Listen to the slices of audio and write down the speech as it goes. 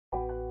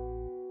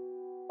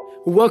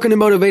Welcome to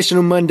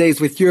Motivational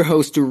Mondays with your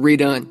host,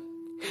 Redone.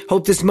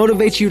 Hope this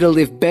motivates you to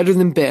live better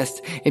than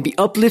best and be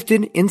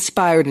uplifted,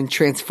 inspired, and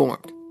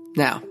transformed.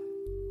 Now,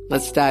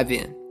 let's dive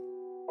in.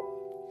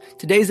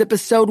 Today's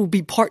episode will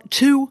be part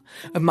 2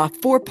 of my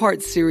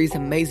 4-part series,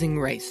 Amazing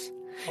Race.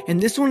 And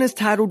this one is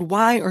titled,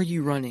 Why Are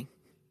You Running?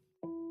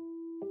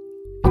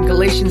 In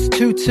Galatians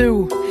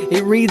 2:2,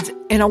 it reads,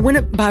 And I went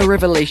up by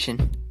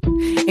revelation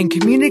and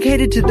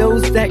communicated to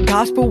those that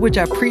gospel which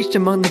I preached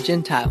among the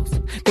Gentiles,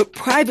 but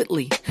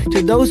privately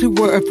to those who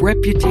were of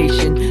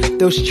reputation,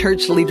 those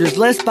church leaders,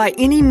 lest by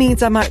any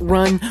means I might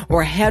run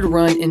or had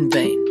run in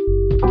vain.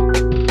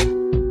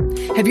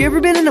 Have you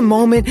ever been in a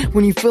moment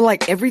when you feel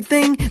like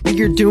everything that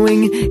you're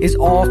doing is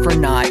all for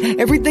naught?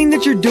 Everything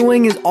that you're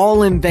doing is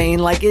all in vain,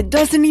 like it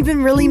doesn't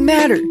even really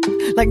matter.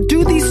 Like,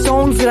 do these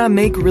songs that I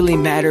make really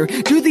matter?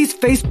 Do these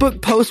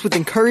Facebook posts with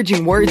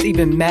encouraging words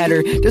even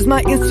matter? Does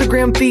my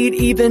Instagram feed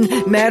even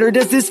matter?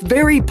 Does this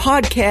very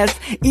podcast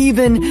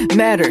even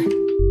matter?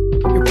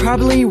 You're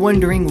probably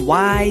wondering,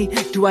 why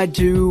do I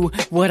do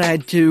what I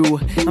do?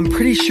 I'm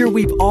pretty sure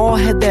we've all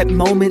had that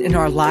moment in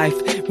our life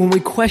when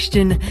we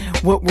question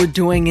what we're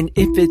doing and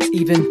if it's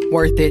even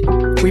worth it.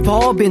 We've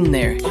all been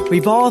there.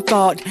 We've all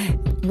thought,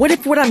 what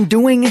if what I'm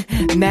doing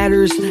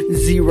matters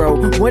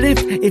zero? What if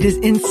it is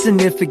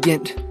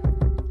insignificant?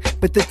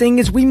 But the thing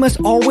is, we must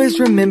always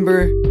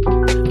remember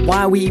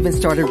why we even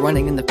started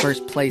running in the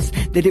first place.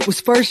 That it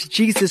was first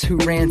Jesus who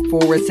ran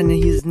for us, and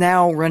he is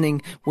now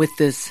running with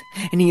us.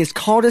 And he has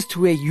called us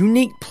to a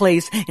unique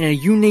place and a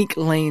unique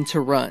lane to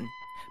run.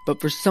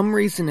 But for some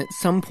reason, at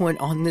some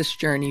point on this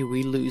journey,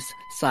 we lose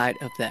sight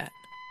of that.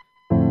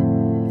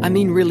 I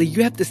mean, really,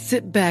 you have to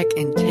sit back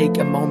and take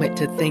a moment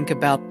to think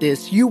about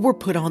this. You were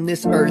put on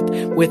this earth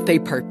with a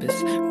purpose,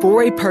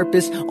 for a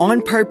purpose,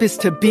 on purpose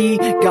to be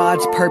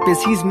God's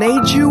purpose. He's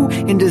made you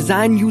and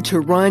designed you to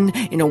run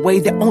in a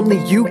way that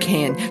only you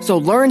can. So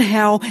learn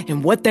how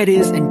and what that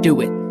is and do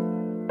it.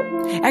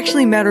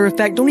 Actually, matter of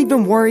fact, don't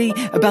even worry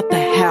about the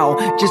how.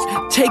 Just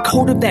take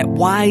hold of that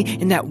why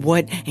and that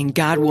what, and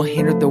God will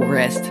handle the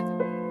rest.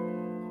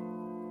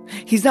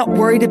 He's not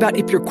worried about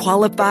if you're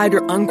qualified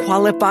or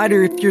unqualified,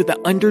 or if you're the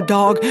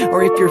underdog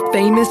or if you're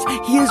famous.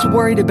 He is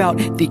worried about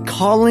the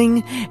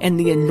calling and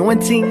the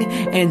anointing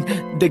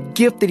and the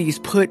gift that he's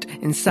put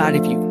inside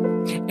of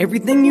you.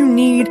 Everything you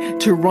need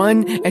to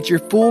run at your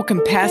full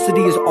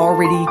capacity is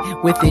already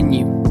within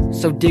you.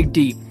 So dig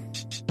deep.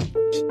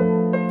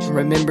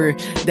 Remember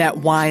that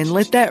why, and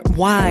let that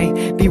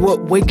why be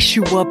what wakes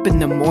you up in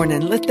the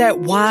morning. Let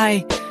that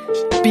why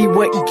be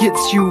what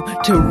gets you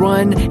to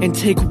run and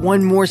take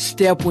one more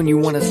step when you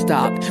want to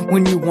stop,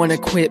 when you want to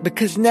quit,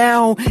 because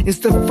now is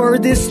the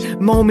furthest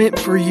moment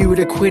for you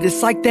to quit.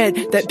 It's like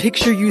that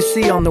picture you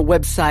see on the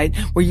website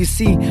where you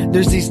see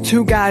there's these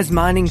 2 guys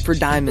mining for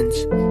diamonds.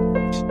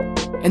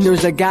 And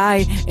there's a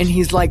guy and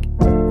he's like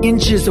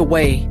inches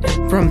away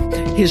from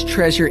his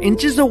treasure,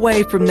 inches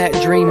away from that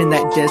dream and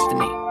that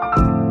destiny.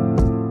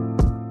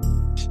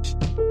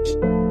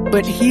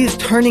 But he is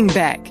turning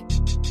back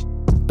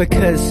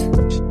because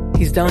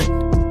he's done.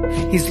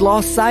 He's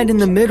lost sight in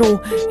the middle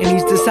and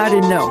he's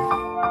decided no.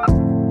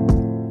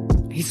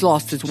 He's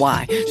lost his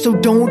why. So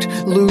don't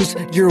lose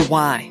your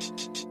why.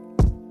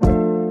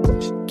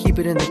 Keep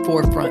it in the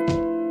forefront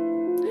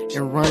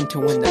and run to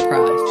win the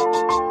prize.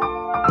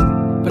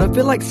 But I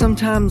feel like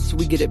sometimes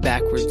we get it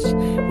backwards.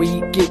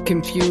 We get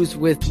confused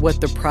with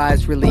what the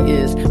prize really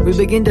is. We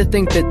begin to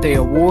think that the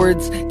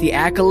awards, the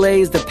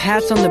accolades, the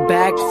pats on the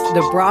backs,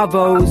 the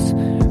bravos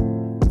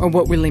are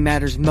what really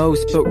matters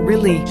most. But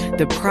really,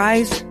 the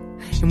prize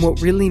and what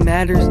really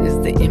matters is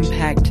the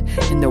impact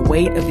and the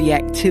weight of the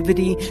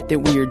activity that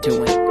we are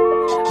doing.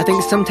 I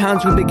think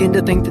sometimes we begin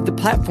to think that the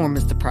platform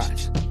is the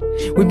prize.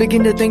 We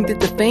begin to think that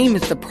the fame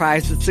is the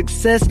prize, that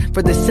success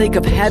for the sake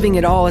of having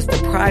it all is the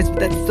prize, but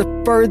that's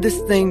the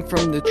furthest thing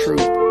from the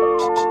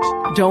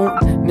truth.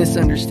 Don't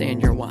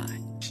misunderstand your why.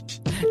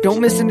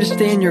 Don't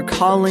misunderstand your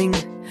calling,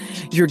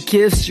 your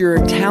gifts,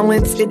 your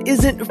talents. It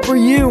isn't for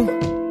you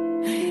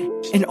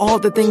and all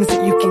the things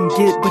that you can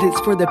get, but it's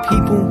for the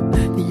people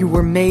that you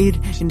were made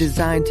and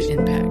designed to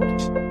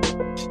impact.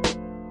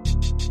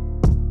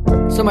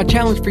 So my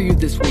challenge for you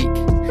this week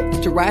is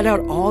to write out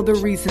all the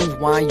reasons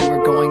why you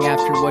are going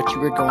after what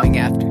you are going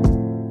after.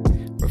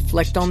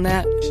 Reflect on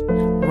that,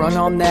 run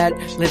on that,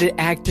 let it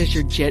act as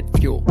your jet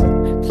fuel.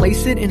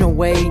 Place it in a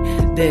way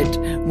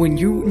that when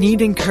you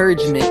need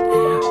encouragement,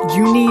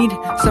 you need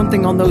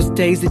something on those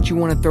days that you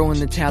want to throw in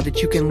the towel,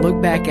 that you can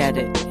look back at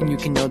it and you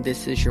can know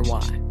this is your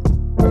why.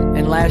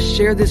 And last,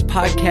 share this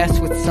podcast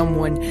with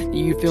someone that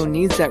you feel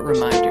needs that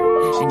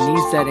reminder and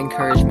needs that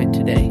encouragement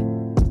today.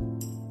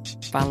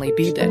 Finally,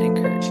 be that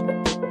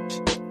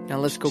encouragement. Now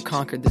let's go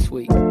conquer this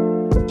week.